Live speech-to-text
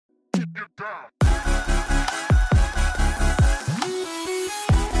it down.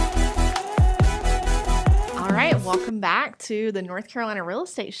 All right, welcome back to the North Carolina Real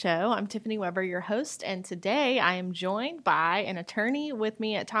Estate Show. I'm Tiffany Webber, your host, and today I am joined by an attorney with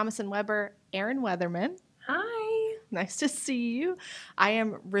me at Thomas & Webber, Erin Weatherman. Hi. Nice to see you. I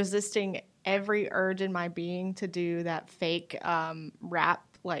am resisting every urge in my being to do that fake rap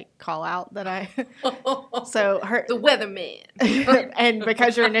call out that I so her The weatherman. and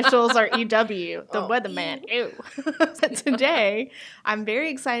because your initials are EW, the Oh, weatherman. Ew. Today, I'm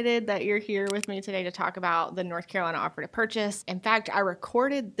very excited that you're here with me today to talk about the North Carolina offer to purchase. In fact, I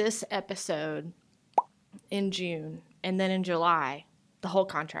recorded this episode in June, and then in July, the whole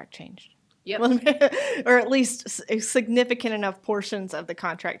contract changed. Yep. Or at least significant enough portions of the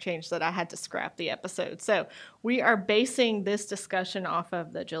contract changed that I had to scrap the episode. So we are basing this discussion off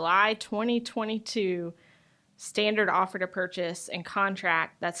of the July 2022 standard offer to purchase and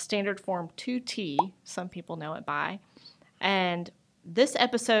contract. That's standard form 2T, some people know it by. And this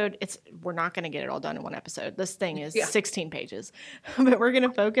episode, we're not going to get it all done in one episode. This thing is 16 pages. But we're going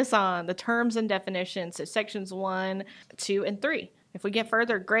to focus on the terms and definitions, so sections 1, 2, and 3. If we get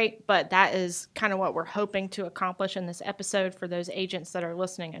further, great, but that is kind of what we're hoping to accomplish in this episode for those agents that are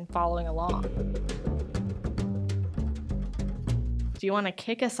listening and following along. Do you want to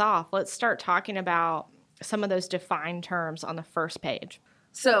kick us off? Let's start talking about some of those defined terms on the first page.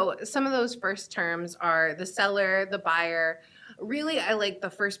 So some of those first terms are the seller, the buyer. Really, I like the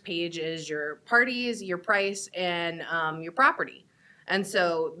first page is your parties, your price, and your property. And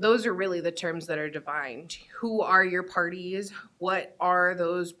so those are really the terms that are defined. Who are your parties? What are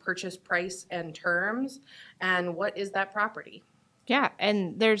those purchase price and terms? And what is that property? Yeah,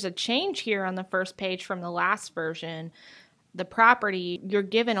 and there's a change here on the first page from the last version. The property, you're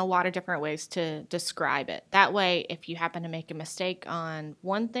given a lot of different ways to describe it. That way, if you happen to make a mistake on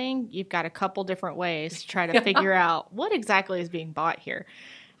one thing, you've got a couple different ways to try to figure out what exactly is being bought here.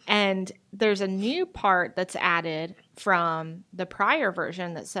 And there's a new part that's added from the prior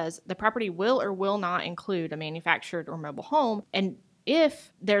version that says the property will or will not include a manufactured or mobile home. And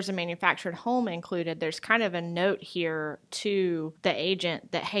if there's a manufactured home included, there's kind of a note here to the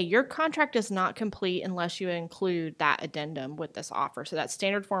agent that, hey, your contract is not complete unless you include that addendum with this offer. So that's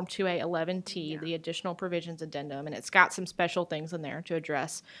standard form 2A11T, the additional provisions addendum, and it's got some special things in there to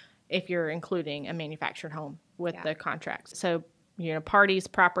address if you're including a manufactured home with the contract. So parties,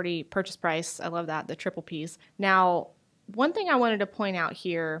 property, purchase price. I love that, the triple Ps. Now, one thing I wanted to point out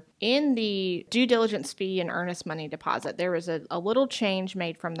here, in the due diligence fee and earnest money deposit, there was a little change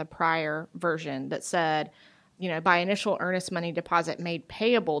made from the prior version that said, by initial earnest money deposit made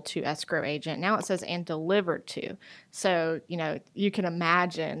payable to escrow agent. Now it says and delivered to. So, you can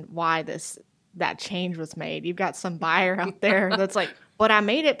imagine why that change was made. You've got some buyer out there that's like, but I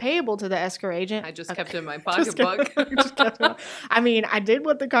made it payable to the escrow agent. I just kept it in my pocketbook. I did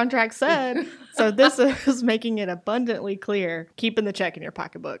what the contract said. So this is making it abundantly clear, keeping the check in your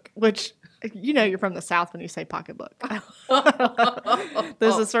pocketbook, which, you're from the South when you say pocketbook.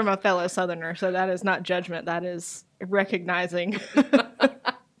 This is from a fellow Southerner, so that is not judgment. That is recognizing.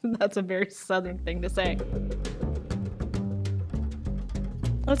 That's a very Southern thing to say.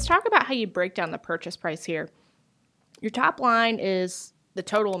 Let's talk about how you break down the purchase price here. Your top line is the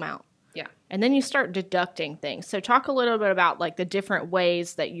total amount. Yeah. And then you start deducting things. So talk a little bit about the different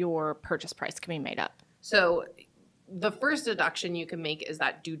ways that your purchase price can be made up. So the first deduction you can make is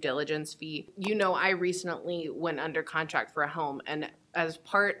that due diligence fee. I recently went under contract for a home, and as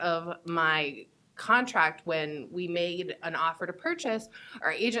part of my contract, when we made an offer to purchase,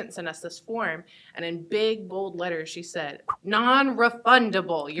 our agent sent us this form, and in big bold letters she said,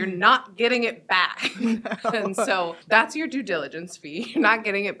 non-refundable, you're not getting it back. No. And so that's your due diligence fee. You're not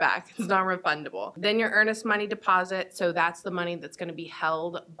getting it back. It's non-refundable. Then your earnest money deposit, so that's the money that's going to be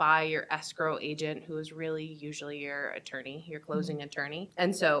held by your escrow agent, who is really usually your attorney, your closing attorney.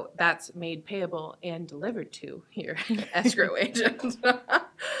 And so that's made payable and delivered to your escrow agent.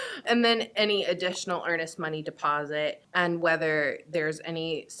 And then any additional earnest money deposit, and whether there's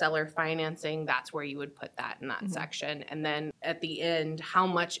any seller financing, that's where you would put that in that section. And then at the end, how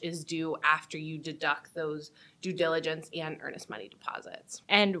much is due after you deduct those due diligence and earnest money deposits.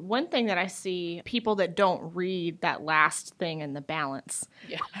 And one thing that I see, people that don't read that last thing in the balance,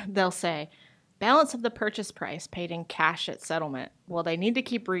 they'll say, balance of the purchase price paid in cash at settlement. Well, they need to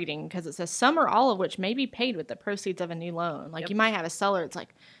keep reading, because it says some or all of which may be paid with the proceeds of a new loan. You might have a seller, it's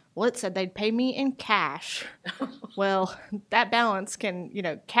like, well, it said they'd pay me in cash. Well, that balance can,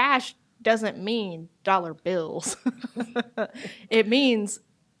 cash doesn't mean dollar bills. It means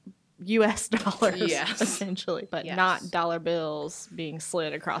US dollars, Yes. essentially, but Yes. not dollar bills being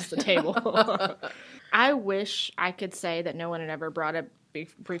slid across the table. I wish I could say that no one had ever brought a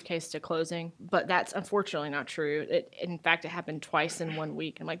briefcase to closing, but that's unfortunately not true. In fact, it happened twice in 1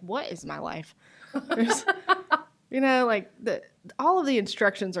 week. I'm like, what is my life? Like all of the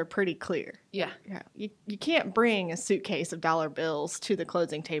instructions are pretty clear. Yeah. You can't bring a suitcase of dollar bills to the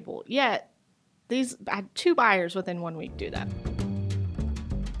closing table. Yet, I had 2 buyers within 1 week do that.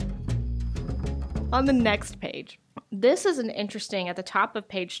 On the next page, this is an interesting, at the top of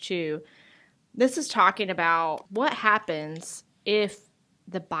page 2, this is talking about what happens if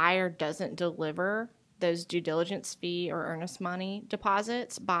the buyer doesn't deliver those due diligence fee or earnest money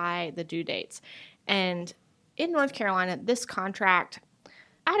deposits by the due dates. And in North Carolina, this contract,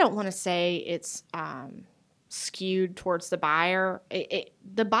 I don't want to say it's skewed towards the buyer.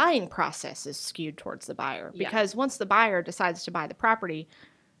 The buying process is skewed towards the buyer because once the buyer decides to buy the property,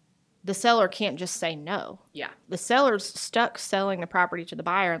 the seller can't just say no. Yeah. The seller's stuck selling the property to the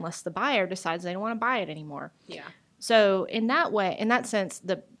buyer unless the buyer decides they don't want to buy it anymore. Yeah. So in that sense,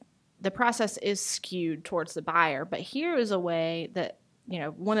 the process is skewed towards the buyer. But here is a way that,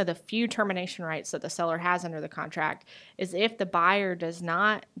 one of the few termination rights that the seller has under the contract is if the buyer does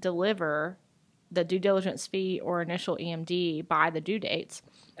not deliver the due diligence fee or initial E.M.D. by the due dates,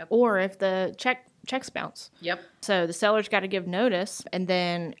 or if the checks bounce. Yep. So the seller's got to give notice, and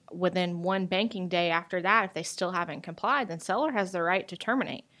then within 1 banking day after that, if they still haven't complied, then seller has the right to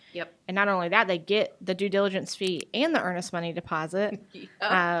terminate. Yep. And not only that, they get the due diligence fee and the earnest money deposit,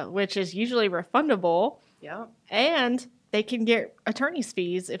 which is usually refundable. Yep. And they can get attorney's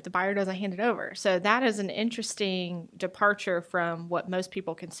fees if the buyer doesn't hand it over. So that is an interesting departure from what most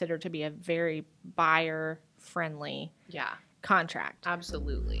people consider to be a very buyer-friendly contract.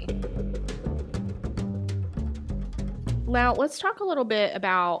 Absolutely. Now, let's talk a little bit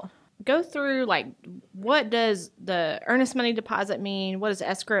about, go through, what does the earnest money deposit mean? What does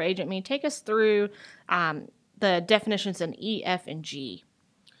escrow agent mean? Take us through the definitions in E, F, and G.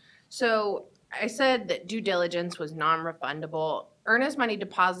 So I said that due diligence was non-refundable. Earnest money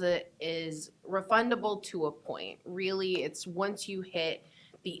deposit is refundable to a point. Really, it's once you hit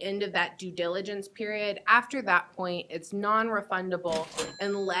the end of that due diligence period. After that point, it's non-refundable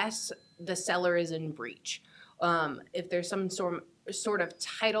unless the seller is in breach. If there's some sort of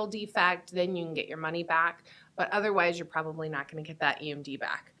title defect, then you can get your money back. But otherwise, you're probably not going to get that E.M.D.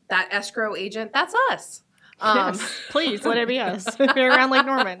 back. That escrow agent, that's us. Yes, please, let it be us. If you're around Lake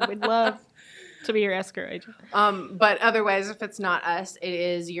Norman, we'd love to be your escrow agent. But otherwise, if it's not us, it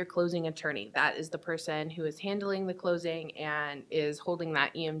is your closing attorney. That is the person who is handling the closing and is holding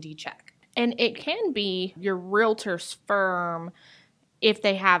that E.M.D. check. And it can be your realtor's firm if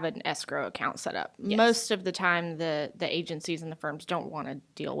they have an escrow account set up. Yes. Most of the time, the agencies and the firms don't want to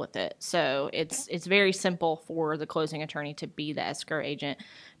deal with it. So it's very simple for the closing attorney to be the escrow agent.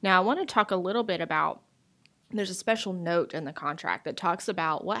 Now, I want to talk a little bit about, there's a special note in the contract that talks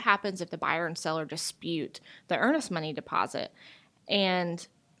about what happens if the buyer and seller dispute the earnest money deposit. And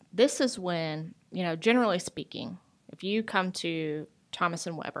this is when, generally speaking, if you come to Thomas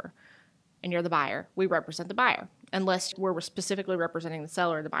 & Webber and you're the buyer, we represent the buyer. Unless we're specifically representing the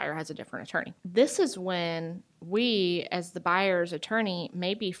seller, the buyer has a different attorney. This is when we, as the buyer's attorney,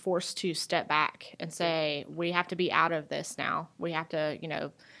 may be forced to step back and say, we have to be out of this now. We have to,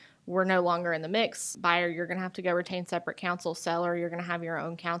 we're no longer in the mix. Buyer, you're going to have to go retain separate counsel. Seller, you're going to have your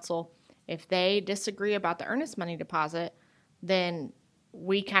own counsel. If they disagree about the earnest money deposit, then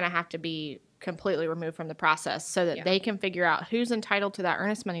we kind of have to be completely removed from the process so that they can figure out who's entitled to that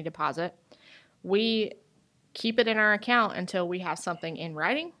earnest money deposit. We keep it in our account until we have something in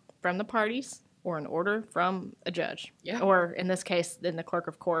writing from the parties or an order from a judge. Yeah. Or in this case, then the clerk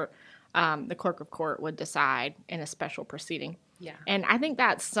of court. The clerk of court would decide in a special proceeding. Yeah. And I think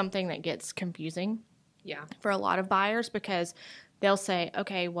that's something that gets confusing for a lot of buyers because they'll say,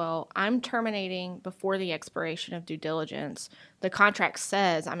 okay, well, I'm terminating before the expiration of due diligence. The contract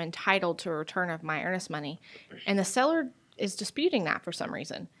says I'm entitled to a return of my earnest money. And the seller is disputing that for some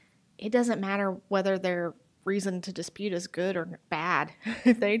reason. It doesn't matter whether their reason to dispute is good or bad.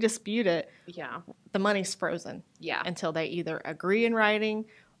 If they dispute it, the money's frozen until they either agree in writing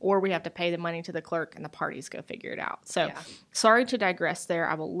or we have to pay the money to the clerk and the parties go figure it out. So sorry to digress there.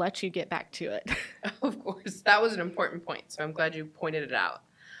 I will let you get back to it. Of course. That was an important point, so I'm glad you pointed it out.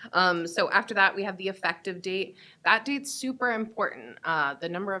 So after that, we have the effective date. That date's super important. The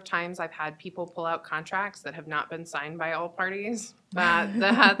number of times I've had people pull out contracts that have not been signed by all parties,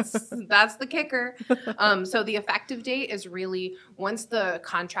 That's the kicker. So the effective date is really once the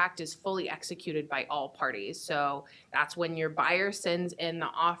contract is fully executed by all parties. So that's when your buyer sends in the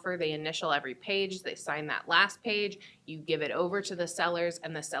offer. They initial every page. They sign that last page. You give it over to the sellers,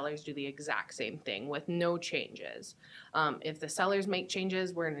 and the sellers do the exact same thing with no changes. If the sellers make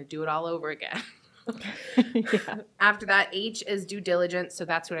changes, we're going to do it all over again. Yeah. After that, H is due diligence. So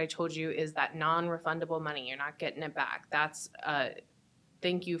that's what I told you is that non-refundable money. You're not getting it back. That's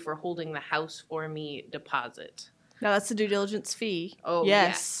thank you for holding the house for me deposit. No, that's the due diligence fee. Oh,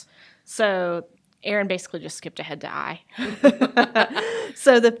 yes. So Erin basically just skipped ahead to I.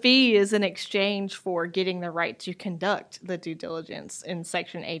 So the fee is in exchange for getting the right to conduct the due diligence in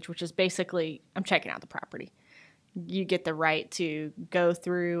Section H, which is basically, I'm checking out the property. You get the right to go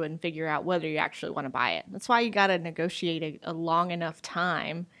through and figure out whether you actually want to buy it. That's why you got to negotiate a long enough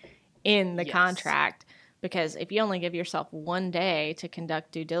time in the contract, because if you only give yourself 1 day to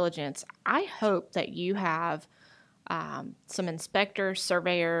conduct due diligence, I hope that you have some inspectors,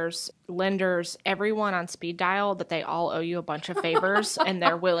 surveyors, lenders, everyone on speed dial, that they all owe you a bunch of favors and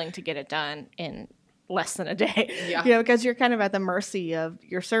they're willing to get it done in less than a day. Yeah. Because you're kind of at the mercy of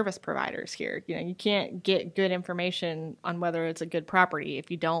your service providers here. You can't get good information on whether it's a good property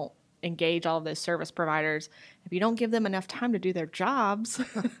if you don't engage all of those service providers. If you don't give them enough time to do their jobs,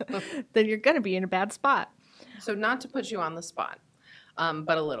 then you're going to be in a bad spot. So not to put you on the spot,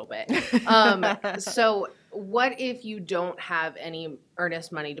 but a little bit. So what if you don't have any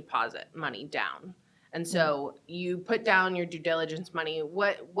earnest money deposit money down? And so you put down your due diligence money.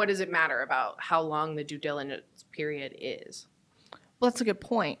 What does it matter about how long the due diligence period is? Well, that's a good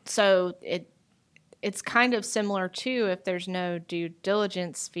point. So it's kind of similar to if there's no due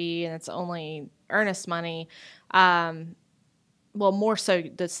diligence fee and it's only earnest money. Well, more so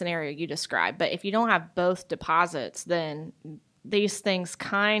the scenario you described. But if you don't have both deposits, then these things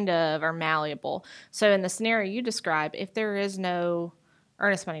kind of are malleable. So in the scenario you described, if there is no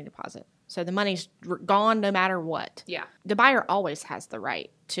earnest money deposit, so the money's gone no matter what. Yeah. The buyer always has the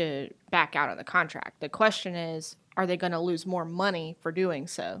right to back out of the contract. The question is, are they going to lose more money for doing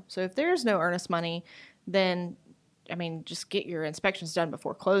so? So if there is no earnest money, then, just get your inspections done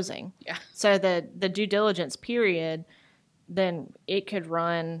before closing. Yeah. So the due diligence period, then it could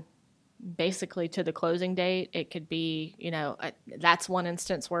run basically to the closing date. It could be, that's one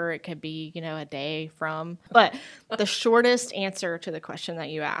instance where it could be, a day from. But the shortest answer to the question that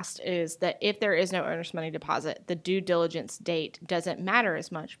you asked is that if there is no earnest money deposit, the due diligence date doesn't matter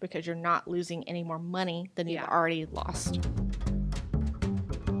as much because you're not losing any more money than you've already lost.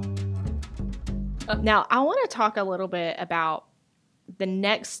 Now, I want to talk a little bit about the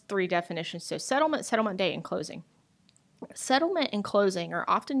next three definitions. So settlement date, and closing. Settlement and closing are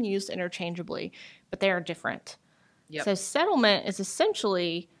often used interchangeably, but they are different. Yep. So settlement is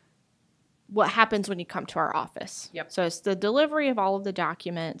essentially what happens when you come to our office. Yep. So it's the delivery of all of the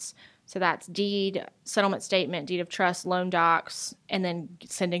documents. So that's deed, settlement statement, deed of trust, loan docs, and then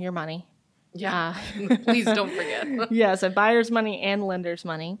sending your money. Yeah. Please don't forget. Yeah, so buyer's money and lender's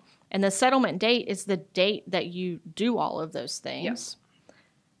money. And the settlement date is the date that you do all of those things. Yep.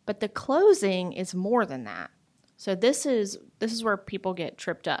 But the closing is more than that. So this is where people get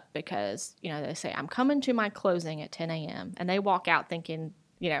tripped up because, they say, I'm coming to my closing at 10 a.m. And they walk out thinking,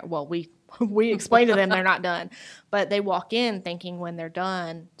 well, we explain to them they're not done. But they walk in thinking when they're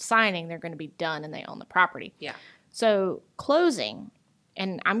done signing, they're going to be done and they own the property. Yeah. So closing,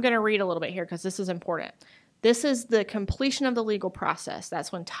 and I'm going to read a little bit here because this is important. This is the completion of the legal process.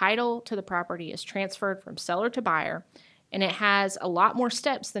 That's when title to the property is transferred from seller to buyer. And it has a lot more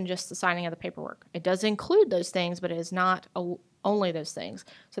steps than just the signing of the paperwork. It does include those things, but it is not only those things.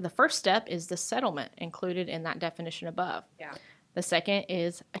 So the first step is the settlement included in that definition above. Yeah. The second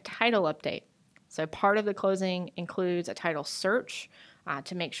is a title update. So part of the closing includes a title search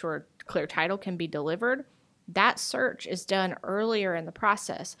to make sure clear title can be delivered. That search is done earlier in the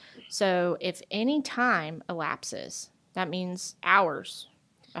process. So if any time elapses, that means hours,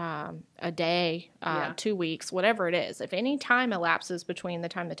 a day, 2 weeks, whatever it is. If any time elapses between the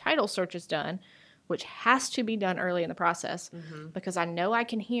time the title search is done, which has to be done early in the process, because I know I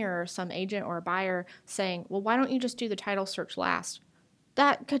can hear some agent or a buyer saying, well, why don't you just do the title search last?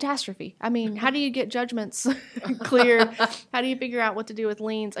 That catastrophe. How do you get judgments cleared? How do you figure out what to do with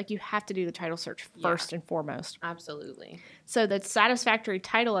liens? You have to do the title search first and foremost. Absolutely. So the satisfactory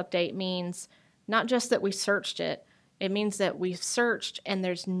title update means not just that we searched it, it means that we've searched and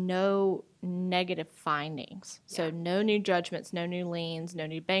there's no negative findings. So no new judgments, no new liens, no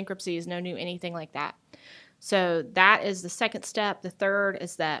new bankruptcies, no new anything like that. So that is the second step. The third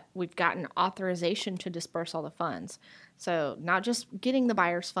is that we've gotten authorization to disperse all the funds. So not just getting the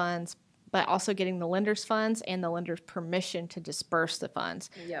buyer's funds, but also getting the lender's funds and the lender's permission to disperse the funds.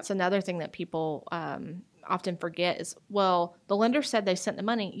 Yep. So another thing that people often forget is, well, the lender said they sent the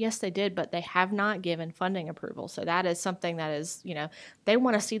money. Yes, they did, but they have not given funding approval. So that is something that is, they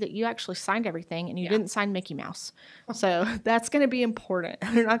want to see that you actually signed everything and you didn't sign Mickey Mouse. So that's going to be important.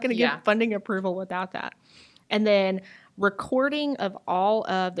 They're not going to give funding approval without that. And then recording of all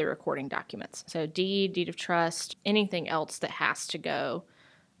of the recording documents. So deed of trust, anything else that has to go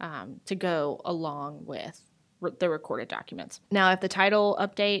along with the recorded documents. Now, if the title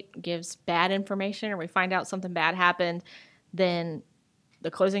update gives bad information or we find out something bad happened, then the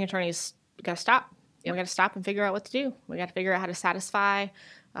closing attorney's got to stop. Yep. We got to stop and figure out what to do. We got to figure out how to satisfy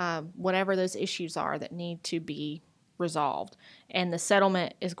whatever those issues are that need to be resolved. And the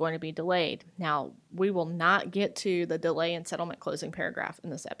settlement is going to be delayed. Now, we will not get to the delay in settlement closing paragraph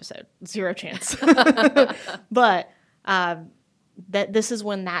in this episode. 0 chance. But that this is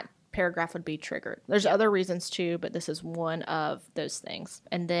when that paragraph would be triggered. There's other reasons too, but this is one of those things.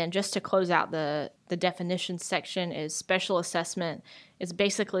 And then just to close out the definitions section is special assessment is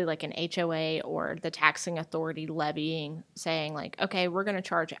basically like an HOA or the taxing authority levying, saying like, okay, we're going to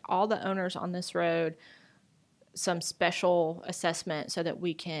charge all the owners on this road some special assessment so that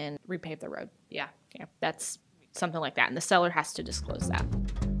we can repave the road. Yeah, that's something like that. And the seller has to disclose that.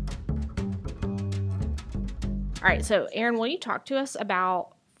 All right, so Erin, will you talk to us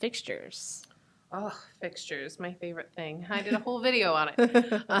about fixtures? Oh, fixtures, my favorite thing. I did a whole video on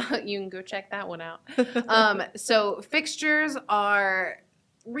it. You can go check that one out. So fixtures are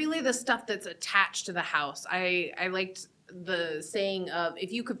really the stuff that's attached to the house. I liked the saying of,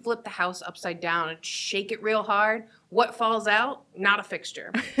 if you could flip the house upside down and shake it real hard, what falls out? Not a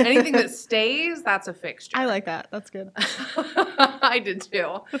fixture. Anything that stays, that's a fixture. I like that. That's good. I did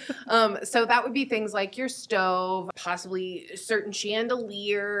too. So that would be things like your stove, possibly certain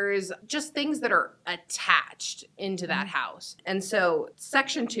chandeliers, just things that are attached into that house. And so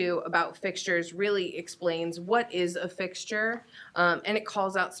section 2 about fixtures really explains what is a fixture, and it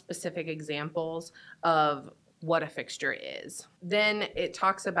calls out specific examples of what a fixture is. Then it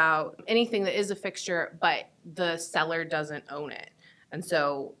talks about anything that is a fixture, but the seller doesn't own it. And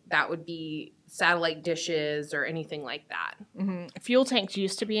so that would be satellite dishes or anything like that. Mm-hmm. Fuel tanks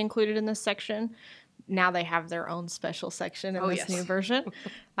used to be included in this section. Now they have their own special section in this new version.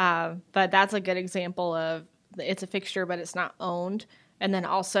 But that's a good example of it's a fixture, but it's not owned. And then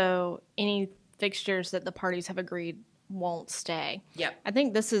also any fixtures that the parties have agreed won't stay. Yep. I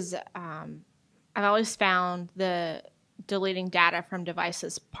think this is... I've always found the deleting data from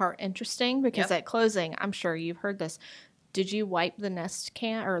devices part interesting because at closing, I'm sure you've heard this. Did you wipe the Nest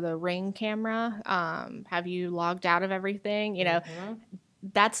cam or the Ring camera? Have you logged out of everything?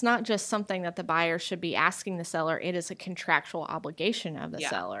 That's not just something that the buyer should be asking the seller. It is a contractual obligation of the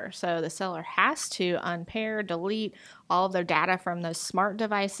seller. So the seller has to unpair, delete all of their data from those smart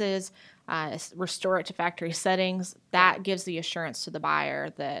devices, restore it to factory settings. That gives the assurance to the buyer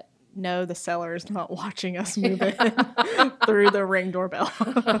that no, the seller is not watching us move it through the Ring doorbell.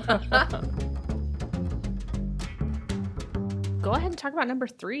 Go ahead and talk about number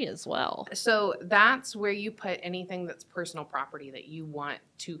 3 as well. So that's where you put anything that's personal property that you want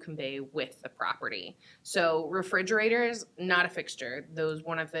to convey with the property. So refrigerators, not a fixture.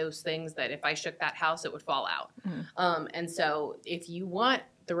 One of those things that if I shook that house, it would fall out. Mm. And so if you want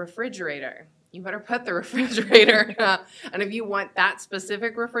the refrigerator, you better put the refrigerator. And if you want that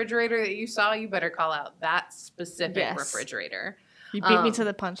specific refrigerator that you saw, you better call out that specific refrigerator. You beat me to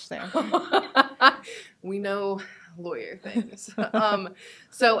the punch there. We know lawyer things.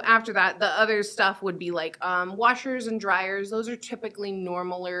 So after that, the other stuff would be like washers and dryers. Those are typically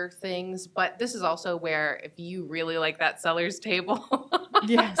normaler things. But this is also where if you really like that seller's table,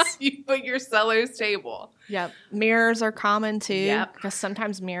 yes, you put your seller's table. Yep. Mirrors are common too, because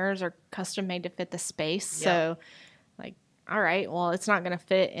sometimes mirrors are custom made to fit the space. Yep. So like, all right, well, it's not going to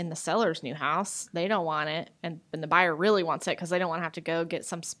fit in the seller's new house. They don't want it. And the buyer really wants it because they don't want to have to go get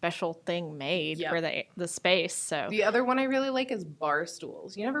some special thing made for the space. So the other one I really like is bar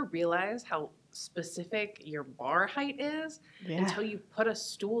stools. You never realize how specific your bar height is until you put a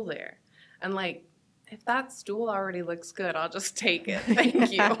stool there. And like, if that stool already looks good, I'll just take it.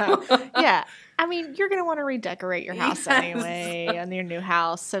 Thank you. Yeah. I mean, you're going to want to redecorate your house anyway and your new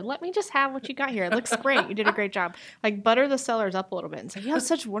house. So let me just have what you got here. It looks great. You did a great job. Like, butter the sellers up a little bit and say, you have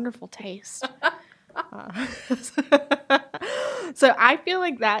such wonderful taste. So I feel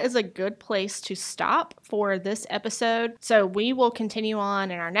like that is a good place to stop for this episode. So we will continue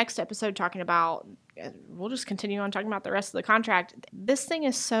on in our next episode talking about, we'll just continue on talking about the rest of the contract. This thing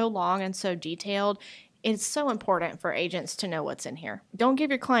is so long and so detailed. It's so important for agents to know what's in here. Don't give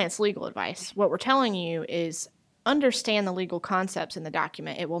your clients legal advice. What we're telling you is understand the legal concepts in the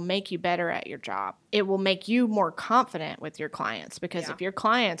document. It will make you better at your job. It will make you more confident with your clients, because if your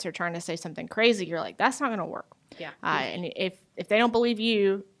clients are trying to say something crazy, you're like, that's not going to work. And if they don't believe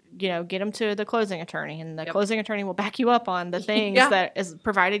you, get them to the closing attorney, and the closing attorney will back you up on the things that is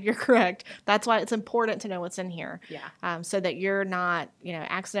provided you're correct. That's why it's important to know what's in here. So that you're not,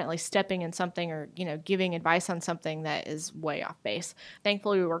 accidentally stepping in something or, giving advice on something that is way off base.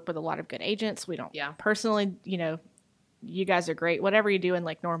 Thankfully, we work with a lot of good agents. We don't personally, you guys are great. Whatever you do in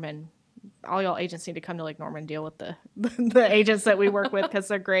Lake Norman, all y'all agents need to come to Lake Norman and deal with the agents that we work with, because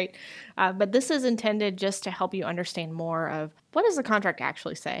they're great. But this is intended just to help you understand more of what does the contract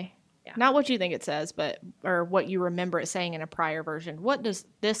actually say? Not what you think it says, or what you remember it saying in a prior version. What does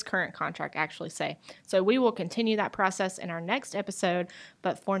this current contract actually say? So we will continue that process in our next episode.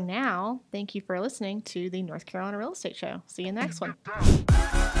 But for now, thank you for listening to the North Carolina Real Estate Show. See you in the next one.